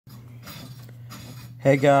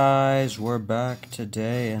Hey guys, we're back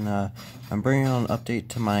today, and I'm bringing on an update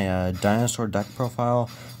to my Dinosaur deck profile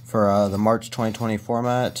for the March 2020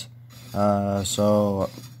 format. So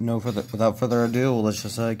without further ado, let's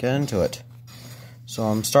just get into it. So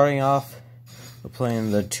I'm starting off with playing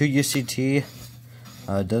the 2 UCT.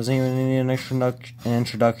 Doesn't even need an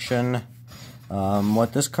introduction.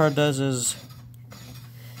 What this card does is,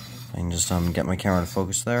 I can just get my camera to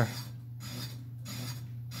focus there.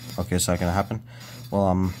 Okay, it's not gonna happen.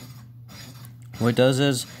 Well, what it does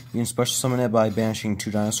is you can special summon it by banishing 2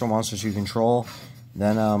 dinosaur monsters you control.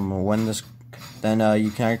 Then,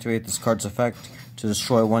 you can activate this card's effect to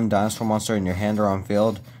destroy 1 dinosaur monster in your hand or on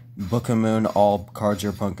field. Book a Moon all cards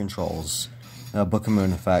your opponent controls. Book a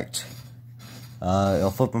Moon effect.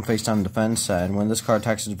 It'll flip them face down in defense, and when this card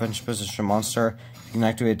attacks a defensive position monster, you can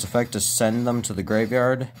activate its effect to send them to the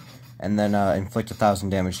graveyard, and then inflict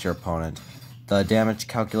 1,000 damage to your opponent. The damage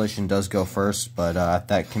calculation does go first, but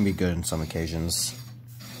that can be good in some occasions.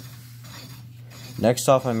 Next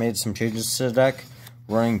off, I made some changes to the deck,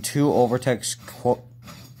 running 2 Overtex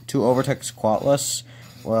Quatless.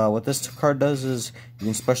 Well, what this card does is you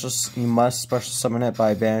must special summon it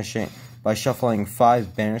by shuffling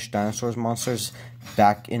 5 banished dinosaurs monsters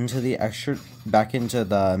back into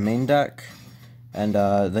the main deck. And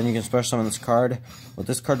then you can special summon this card. What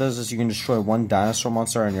this card does is you can destroy 1 dinosaur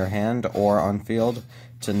monster in your hand or on field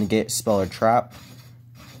to negate spell or trap.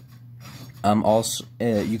 Also,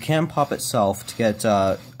 you can pop itself to get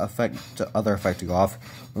other effect to go off.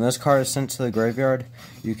 When this card is sent to the graveyard,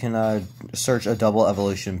 you can search a double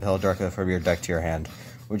evolution pill directly from your deck to your hand,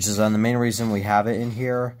 which is the main reason we have it in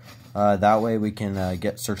here. That way we can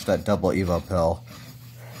search that double evo pill.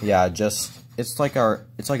 Yeah, it's like a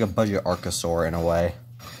budget Archosaur in a way.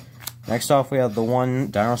 Next off, we have the 1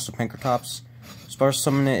 Dinosaur Pinkertops. Special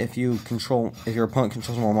summon it if your opponent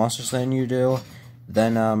controls more monsters than you do.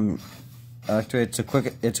 Then activate it's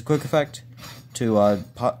a quick effect to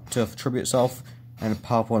tribute itself and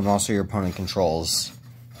pop 1 monster your opponent controls.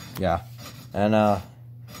 Yeah, and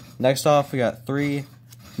next off we got 3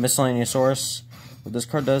 Miscellaneousaurus. What this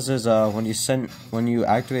card does is when you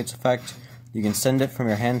activate its effect, you can send it from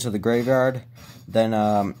your hand to the graveyard, then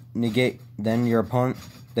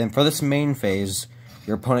Then for this main phase,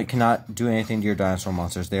 your opponent cannot do anything to your dinosaur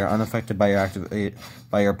monsters. They are unaffected by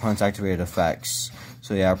your opponent's activated effects.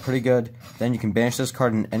 So yeah, pretty good. Then you can banish this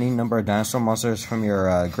card and any number of dinosaur monsters from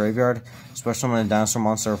your graveyard. Special summon a dinosaur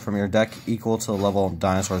monster from your deck equal to the level of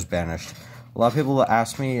dinosaurs banished. A lot of people will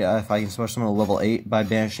ask me if I can special summon a level 8 by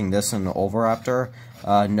banishing this and Oviraptor.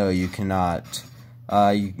 No, you cannot.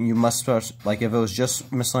 You must, like, if it was just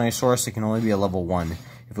Miscellaneousaurus, it can only be a level 1.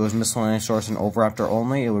 If it was Miscellaneousaurus and Oviraptor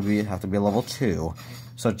only, it would have to be a level 2.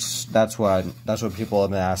 So that's what people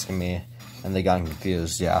have been asking me, and they got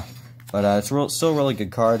confused. Yeah, but it's still a really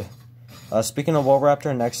good card. Speaking of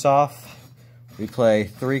Oviraptor, next off we play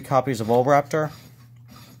 3 copies of Oviraptor.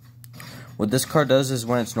 What this card does is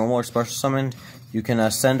when it's normal or special summoned, you can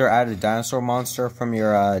send or add a dinosaur monster from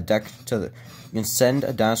your deck to the. You can send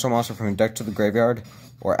a dinosaur monster from your deck to the graveyard,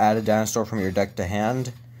 or add a dinosaur from your deck to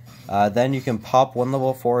hand. Then you can pop 1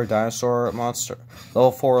 level 4 dinosaur monster,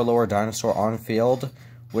 level 4 or lower dinosaur on field,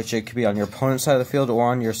 which it could be on your opponent's side of the field or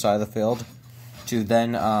on your side of the field, to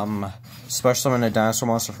then special summon a dinosaur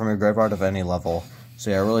monster from your graveyard of any level. So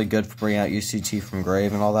yeah, really good for bringing out UCT from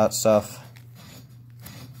grave and all that stuff.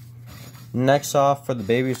 Next off, for the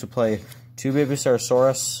babies, we play 2 Baby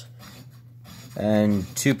Ceratosaurus and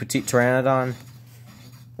 2 Petite Pteranodon.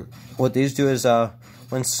 What these do is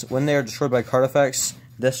when they are destroyed by card effects,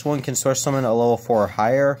 this one can special summon a level 4 or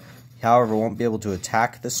higher, however, it won't be able to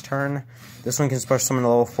attack this turn. This one can special summon a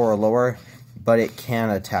level 4 or lower, but it can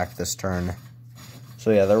attack this turn.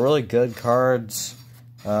 So yeah, they're really good cards.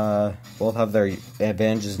 Both have their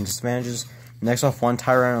advantages and disadvantages. Next off, 1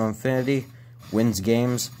 Tyranno Infinity. Wins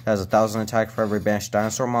games, has 1,000 attack for every banished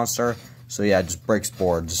dinosaur monster. So yeah, it just breaks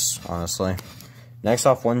boards, honestly. Next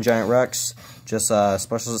off, 1 Giant Rex. Just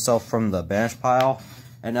specials itself from the banished pile.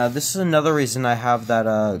 And this is another reason I have that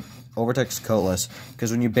Overtex Coatless, because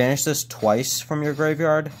when you banish this twice from your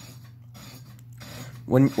graveyard,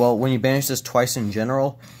 when you banish this twice in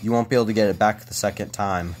general, you won't be able to get it back the second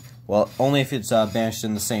time. Well, only if it's banished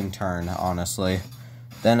in the same turn, honestly.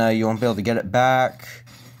 Then you won't be able to get it back.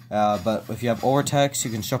 But if you have Overtex,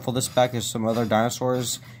 you can shuffle this back as some other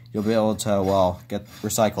dinosaurs. You'll be able to,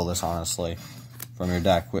 recycle this, honestly, from your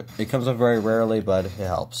deck. It comes up very rarely, but it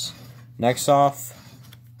helps. Next off,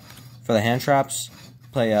 for the hand traps,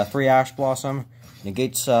 play 3 Ash Blossom.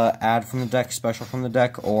 Negates add from the deck, special from the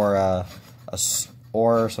deck, or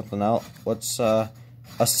something else.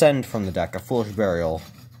 Ascend from the deck, a Foolish Burial.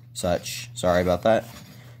 such. Sorry about that.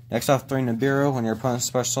 Next off, 3 Nibiru. When your opponent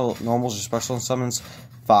special normals or special summons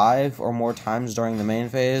 5 or more times during the main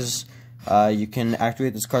phase, you can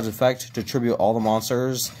activate this card's effect to tribute all the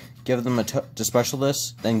monsters, give them to special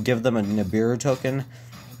this, then give them a Nibiru token,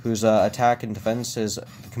 whose attack and defense is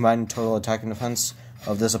the combined total attack and defense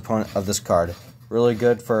of this opponent of this card. Really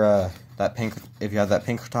good for that pink, if you have that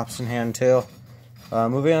pink tops in hand too.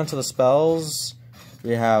 Moving on to the spells,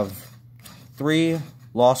 we have 3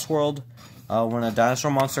 Lost World. When a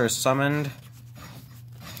dinosaur monster is summoned,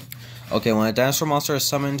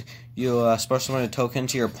 you special summon a token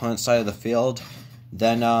to your opponent's side of the field.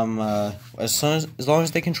 Then, as long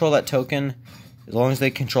as they control that token, as long as they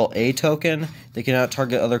control a token, they cannot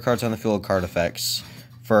target other cards on the field with card effects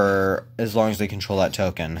for as long as they control that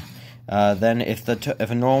token. Then, if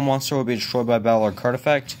a normal monster will be destroyed by battle or card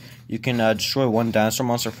effect, you can destroy 1 dinosaur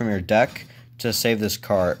monster from your deck to save this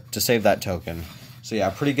card, to save that token. So yeah,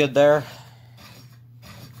 pretty good there.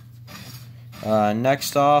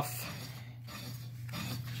 Next off,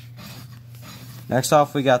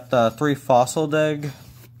 we got the 3 Fossil Dig.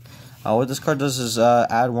 What this card does is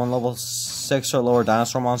add 1 level 6 or lower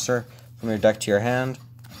dinosaur monster from your deck to your hand.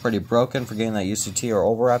 Pretty broken for getting that UCT or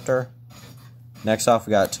Oviraptor. Next off,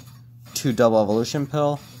 we got 2 Double Evolution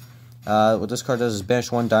Pill. What this card does is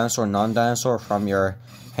banish 1 dinosaur non-dinosaur from your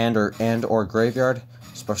hand or graveyard.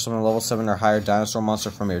 Special summon level 7 or higher dinosaur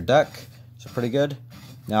monster from your deck. So pretty good.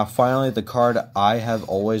 Now finally, the card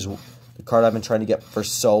I've been trying to get for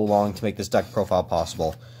so long to make this deck profile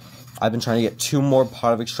possible. I've been trying to get 2 more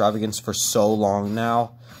Pot of Extravagance for so long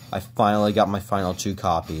now. I finally got my final 2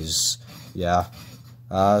 copies. Yeah.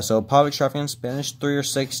 So Pot of Extravagance, banish 3 or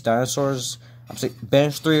 6 dinosaurs.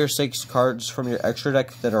 Banish 3 or 6 cards from your extra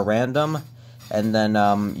deck that are random, and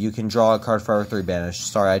then you can draw a card for every 3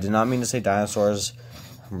 banished. Sorry, I did not mean to say dinosaurs.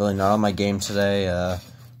 I'm really not on my game today.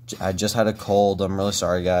 I just had a cold. I'm really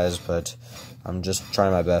sorry, guys, but I'm just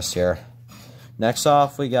trying my best here. Next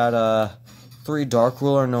off, we got 3 Dark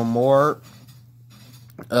Ruler No More.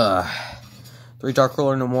 3 Dark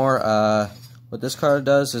Ruler No More. What this card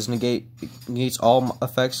does is negates all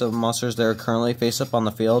effects of monsters that are currently face up on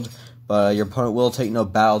the field, but your opponent will take no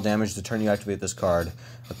battle damage the turn you activate this card.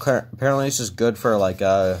 Apparently, this is good for like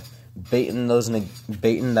baiting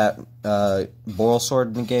that Boil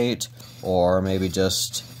Sword negate, or maybe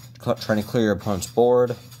just trying to clear your opponent's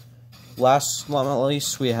board. Last but not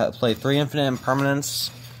least, we play 3 Infinite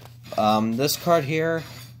Impermanence. This card here,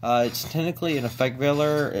 it's technically an effect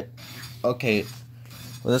veiler. Okay,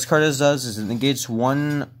 what this card does is it negates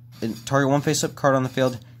target 1 face-up card on the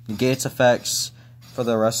field, negates effects for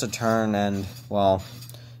the rest of the turn, and, well,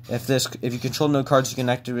 if you control no cards, you can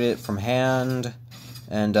activate it from hand,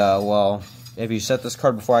 and, well, if you set this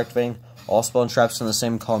card before activating, all spell and traps in the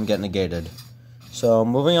same column get negated. So,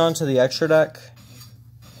 moving on to the extra deck,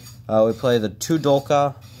 we play the 2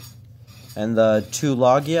 Dolka and the 2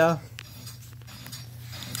 Logia.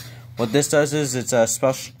 What this does is it's a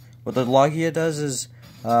special. What the Logia does is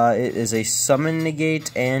it is a summon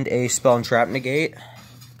negate and a spell and trap negate.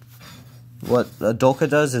 What the Dolka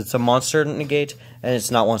does, it's a monster negate, and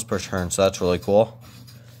it's not once per turn, so that's really cool.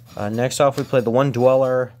 Next off, we play the 1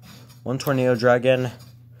 Dweller, 1 Tornado Dragon,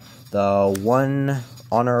 the 1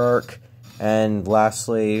 Honor Arc, and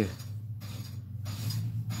lastly,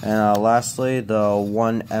 the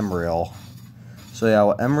 1 Emerald. So yeah,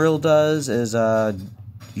 what Emerald does is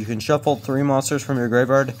you can shuffle 3 monsters from your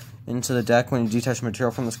graveyard into the deck when you detach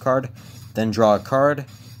material from this card, then draw a card,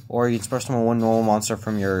 or you can special summon 1 normal monster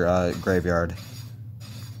from your graveyard.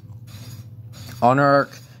 Honor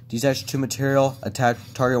Arc, detach 2 material,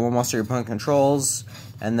 target 1 monster your opponent controls,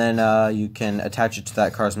 and then you can attach it to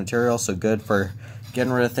that card's material, so good for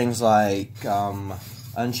getting rid of things like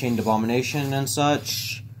Unchained Abomination and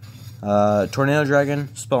such. Tornado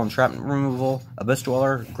Dragon, spell and trap removal. Abyss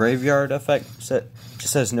Dweller, graveyard effect, just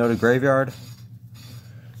says no to graveyard.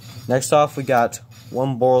 Next off, we got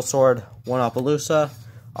 1 Boral Sword, 1 Appaloosa.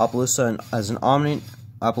 Appaloosa as an Omni,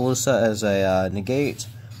 Appaloosa as a negate.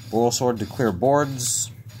 Boral Sword to clear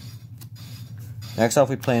boards. Next off,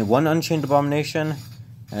 we play 1 Unchained Abomination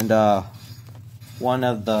and 1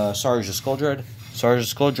 of the Sarja Skuldred. Sarja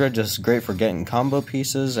Skuldred just great for getting combo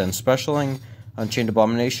pieces and specialing. Unchained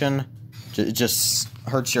Abomination, it just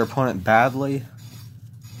hurts your opponent badly.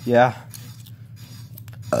 Yeah.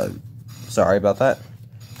 Sorry about that.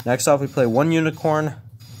 Next off, we play 1 Unicorn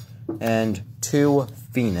and 2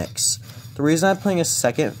 Phoenix. The reason I'm playing a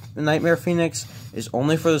second Nightmare Phoenix is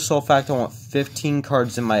only for the sole fact I want 15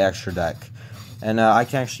 cards in my extra deck. And I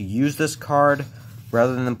can actually use this card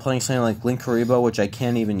rather than playing something like Linkuriboh, which I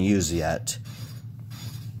can't even use yet.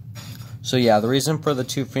 So yeah, the reason for the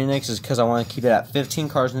 2 Phoenix is because I want to keep it at 15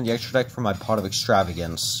 cards in the extra deck for my Pot of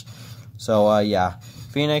Extravagance. So yeah,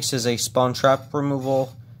 Phoenix is a spawn trap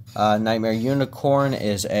removal. Nightmare Unicorn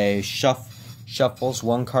is a shuffles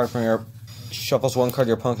one card your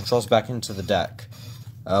opponent controls back into the deck,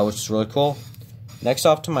 which is really cool. Next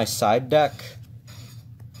off to my side deck,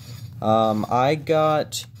 I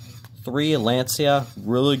got 3 Lancia,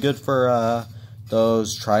 really good for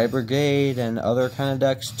those Tri-Brigade and other kind of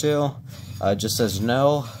decks too. Just says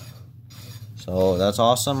no, so that's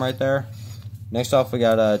awesome right there. Next off, we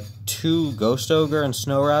got 2 Ghost Ogre and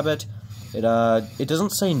Snow Rabbit. It doesn't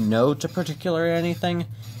say no to particular anything.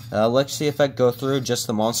 Let's the effect go through. Just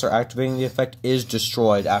the monster activating the effect is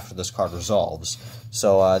destroyed after this card resolves.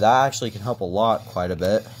 So that actually can help a lot, quite a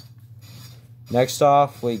bit. Next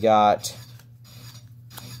off, we got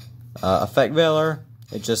Effect Veiler.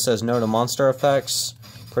 It just says no to monster effects.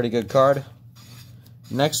 Pretty good card.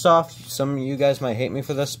 Next off, some of you guys might hate me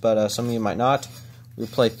for this, but some of you might not. We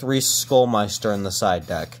play 3 Skullmeister in the side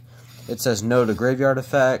deck. It says no to graveyard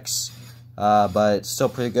effects, but it's still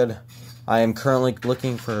pretty good. I am currently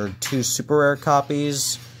looking for 2 super rare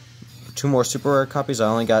copies. 2 more super rare copies. I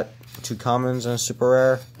only got 2 commons and a super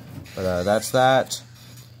rare, but that's that.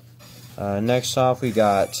 Next off, we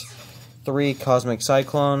got 3 Cosmic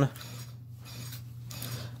Cyclone.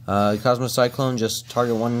 Cosmic Cyclone, just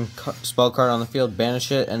target 1 spell card on the field,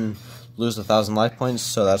 banish it, and lose 1,000 life points,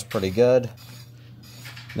 so that's pretty good.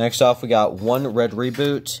 Next off, we got 1 Red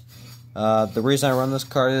Reboot. The reason I run this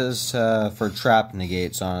card is for trap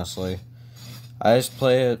negates, honestly. I just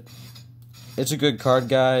play it. It's a good card,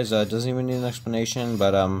 guys. It doesn't even need an explanation,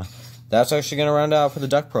 but that's actually going to round out for the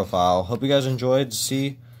deck profile. Hope you guys enjoyed.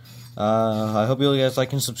 I hope you guys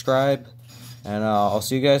like and subscribe, and I'll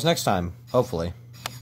see you guys next time, hopefully.